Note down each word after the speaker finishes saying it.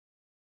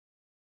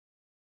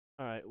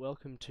Alright,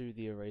 welcome to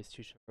the arrays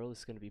tutorial. This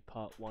is going to be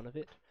part 1 of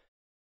it.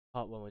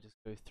 Part 1 we'll just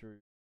go through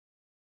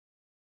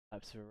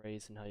types of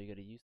arrays and how you're going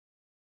to use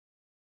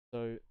them.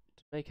 So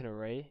to make an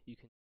array, you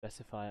can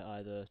specify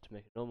either to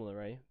make a normal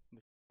array,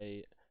 which is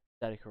a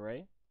static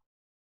array,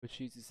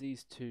 which uses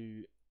these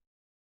two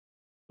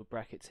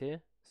brackets here.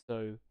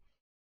 So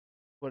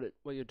what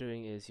you're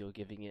doing is you're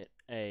giving it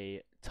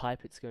a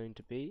type it's going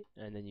to be,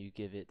 and then you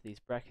give it these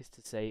brackets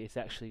to say it's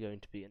actually going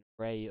to be an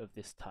array of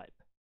this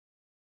type.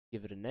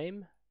 Give it a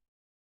name,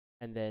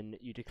 and then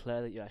you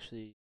declare that you're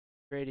actually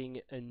creating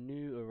a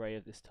new array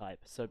of this type.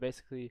 So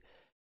basically,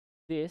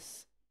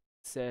 this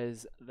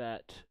says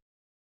that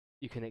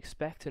you can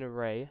expect an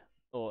array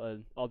or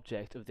an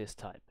object of this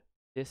type.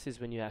 This is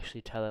when you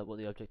actually tell it what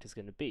the object is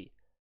going to be.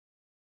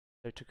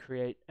 So to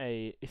create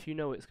if you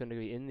know it's going to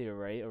be in the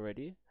array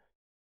already,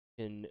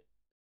 you can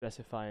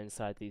specify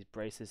inside these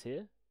braces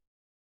here.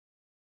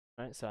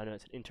 Right, so I know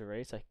it's an int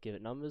array, so I can give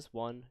it numbers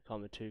 1,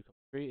 2,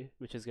 3,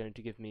 which is going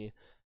to give me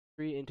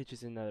 3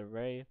 integers in that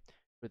array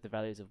with the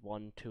values of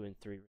 1, 2, and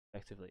 3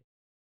 respectively.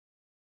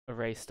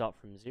 Arrays start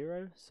from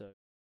 0, so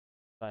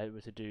if I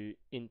were to do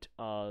int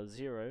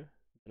r0,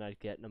 then I'd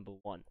get number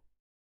 1,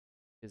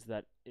 because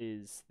that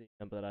is the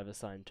number that I've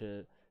assigned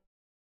to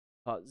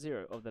part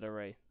 0 of that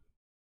array.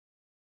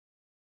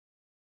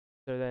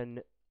 So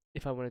then,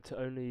 if I wanted to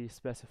only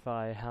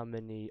specify how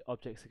many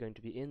objects are going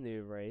to be in the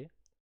array,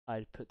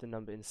 I'd put the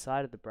number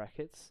inside of the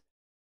brackets,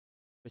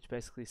 which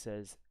basically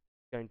says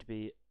it's going to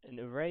be an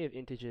array of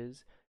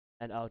integers,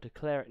 and I'll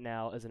declare it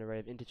now as an array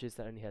of integers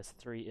that only has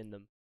 3 in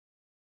them.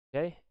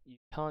 Okay, you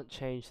can't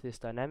change this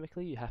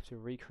dynamically, you have to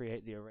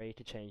recreate the array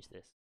to change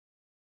this.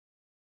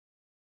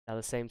 Now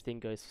the same thing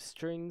goes for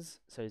strings,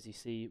 so as you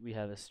see we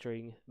have a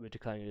string, we're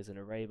declaring it as an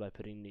array by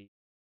putting the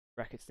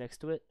brackets next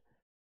to it.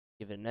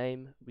 Give it a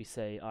name, we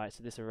say, alright,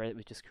 so this array that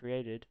we just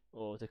created,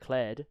 or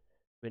declared,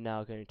 we're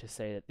now going to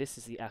say that this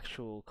is the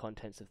actual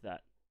contents of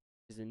that.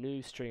 This is a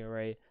new string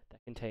array that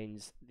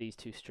contains these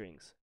 2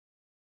 strings.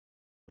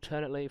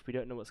 Alternately, if we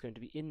don't know what's going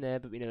to be in there,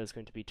 but we know there's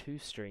going to be 2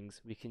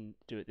 strings, we can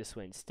do it this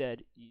way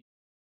instead,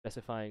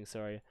 specifying,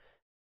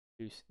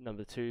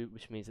 number 2,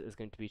 which means that there's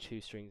going to be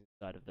 2 strings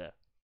inside of there.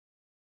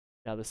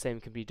 Now the same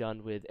can be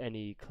done with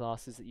any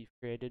classes that you've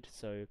created,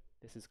 so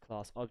this is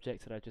class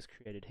object that I just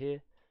created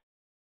here,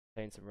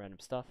 contains some random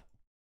stuff,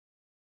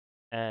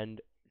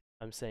 and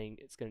I'm saying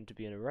it's going to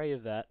be an array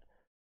of that,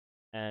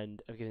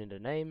 and I've given it a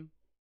name,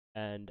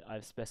 and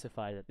I've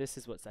specified that this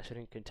is what's actually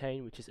going to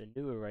contain, which is a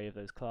new array of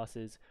those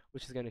classes,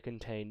 which is going to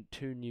contain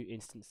 2 new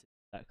instances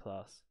of that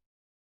class.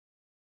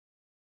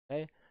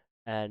 Okay,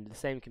 and the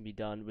same can be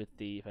done with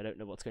if I don't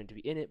know what's going to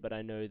be in it, but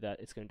I know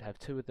that it's going to have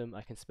 2 of them,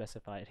 I can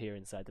specify it here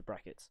inside the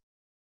brackets.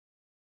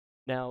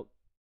 Now,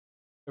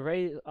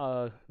 arrays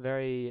are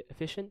very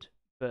efficient,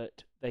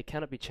 but they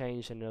cannot be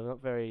changed and they're not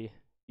very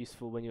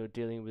useful when you're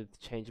dealing with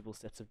changeable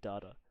sets of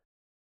data.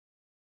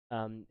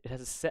 It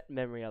has a set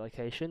memory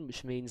allocation,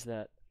 which means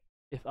that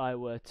if I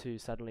were to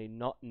suddenly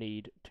not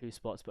need 2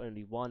 spots but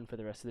only 1 for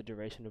the rest of the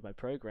duration of my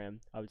program,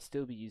 I would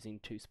still be using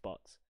 2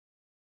 spots.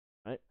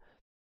 Right?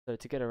 So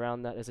to get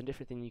around that, there's a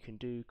different thing you can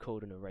do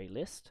called an array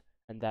list,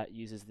 and that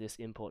uses this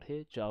import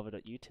here,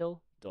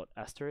 java.util.*.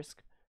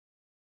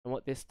 And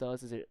what this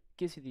does is it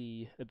gives you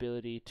the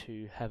ability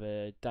to have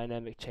a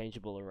dynamic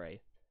changeable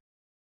array.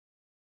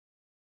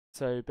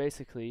 So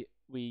basically,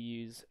 we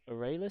use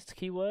ArrayList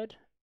keyword,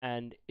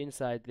 and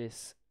inside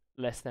this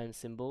less than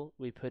symbol,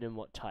 we put in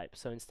what type.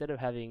 So instead of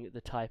having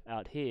the type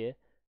out here,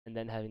 and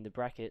then having the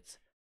brackets,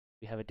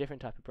 we have a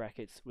different type of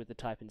brackets with the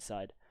type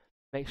inside.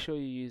 Make sure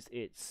you use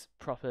its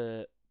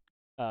proper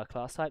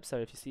class type. So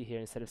if you see here,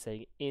 instead of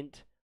saying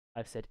int,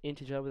 I've said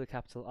integer with a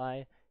capital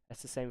I.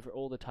 That's the same for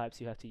all the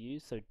types you have to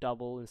use. So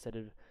double, instead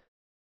of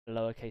a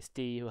lowercase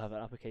d, we'll have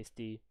an uppercase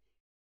d.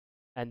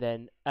 And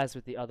then, as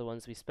with the other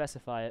ones, we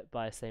specify it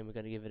by saying we're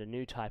going to give it a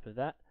new type of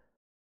that.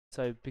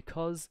 So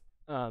because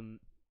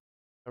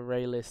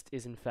ArrayList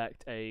is in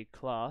fact a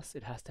class,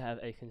 it has to have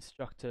a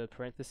constructor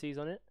parentheses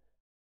on it.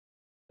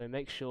 So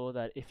make sure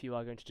that if you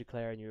are going to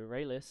declare a new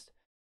ArrayList,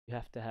 you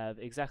have to have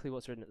exactly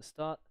what's written at the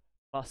start,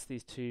 plus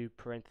these 2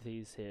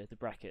 parentheses here, the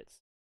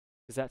brackets.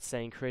 Because that's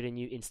saying create a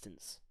new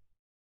instance.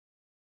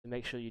 So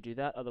make sure you do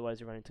that, otherwise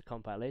you run into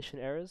compilation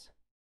errors.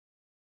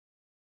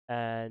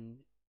 And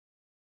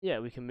yeah,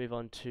 we can move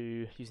on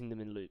to using them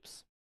in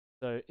loops.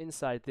 So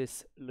inside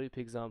this loop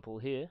example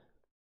here,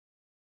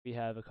 we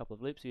have a couple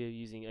of loops. We are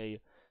using a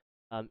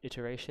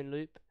iteration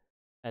loop,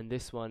 and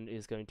this one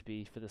is going to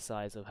be for the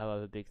size of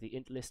however big the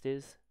int list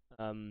is.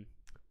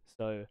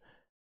 So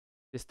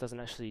this doesn't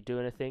actually do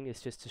anything,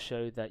 it's just to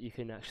show that you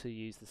can actually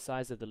use the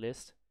size of the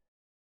list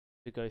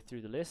to go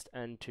through the list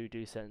and to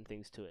do certain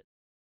things to it.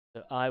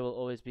 So I will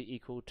always be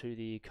equal to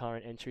the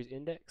current entries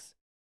index.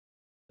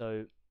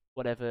 So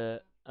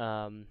whatever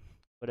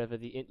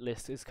the int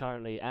list is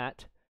currently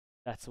at,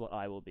 that's what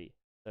I will be.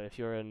 So if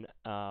you're in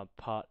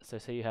so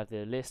say you have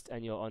the list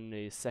and you're on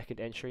the second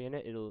entry in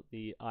it,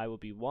 the I will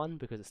be 1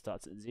 because it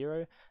starts at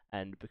 0,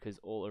 and because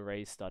all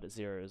arrays start at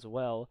 0 as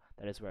well,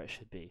 that is where it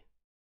should be.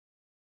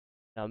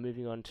 Now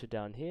moving on to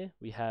down here,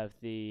 we have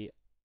the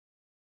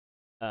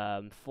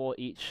for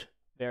each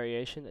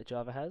variation that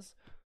Java has.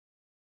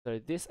 So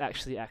this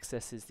actually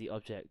accesses the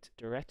object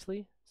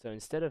directly. So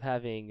instead of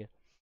having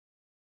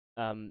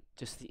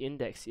just the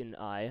index in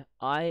I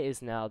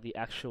is now the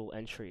actual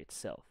entry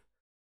itself.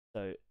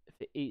 So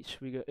for each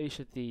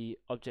of the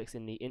objects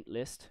in the int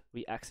list,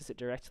 we access it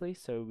directly,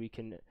 so we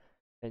can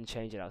then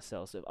change it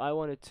ourselves. So if I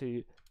wanted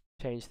to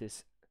change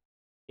this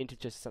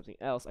integer to something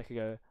else, I could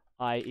go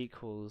I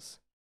equals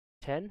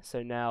 10.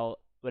 So now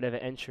whatever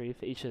entry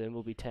for each of them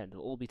will be 10. They'll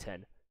all be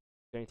 10.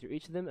 Going through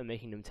each of them and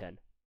making them 10.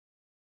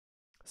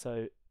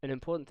 So an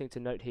important thing to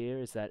note here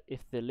is that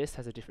if the list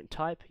has a different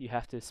type, you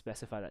have to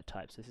specify that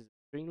type. So this is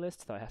a string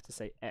list, so I have to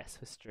say S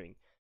for string.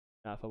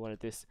 Now if I wanted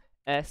this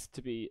S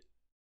to be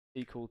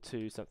equal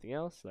to something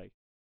else, like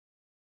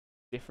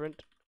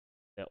different,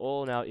 they're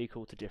all now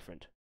equal to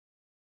different.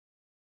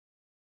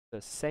 So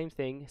same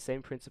thing,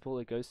 same principle,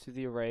 it goes through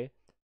the array,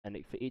 and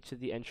for each of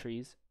the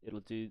entries, it'll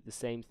do the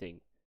same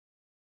thing.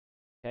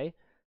 Okay?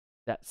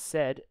 That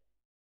said,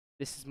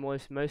 this is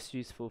most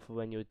useful for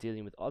when you're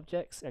dealing with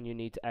objects and you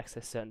need to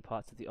access certain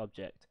parts of the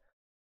object,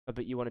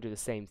 but you want to do the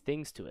same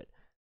things to it.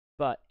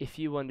 But if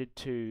you wanted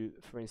to,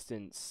 for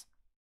instance,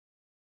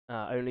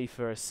 only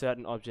for a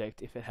certain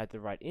object, if it had the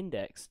right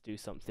index, do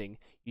something,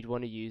 you'd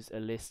want to use a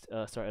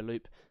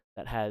loop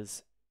that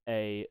has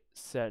a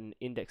certain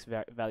index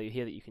value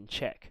here that you can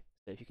check.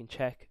 So if you can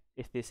check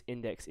if this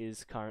index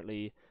is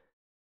currently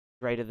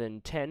greater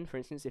than 10, for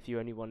instance, if you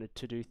only wanted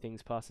to do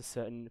things past a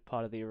certain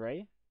part of the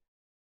array,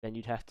 then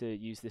you'd have to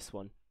use this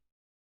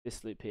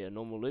loop here, a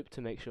normal loop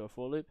to make sure, a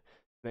for loop,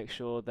 make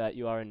sure that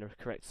you are in the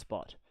correct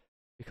spot.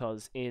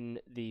 Because in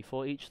the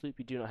for each loop,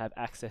 you do not have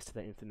access to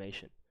that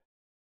information.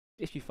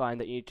 If you find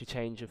that you need to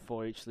change a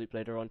for each loop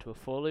later on to a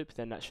for loop,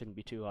 then that shouldn't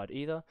be too hard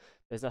either.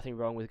 There's nothing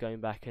wrong with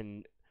going back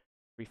and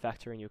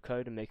refactoring your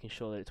code and making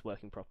sure that it's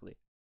working properly.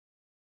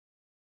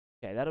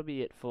 Okay, that'll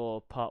be it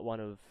for part 1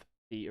 of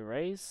the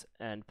arrays,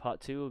 and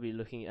part 2 will be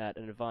looking at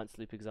an advanced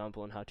loop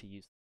example on how to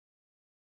use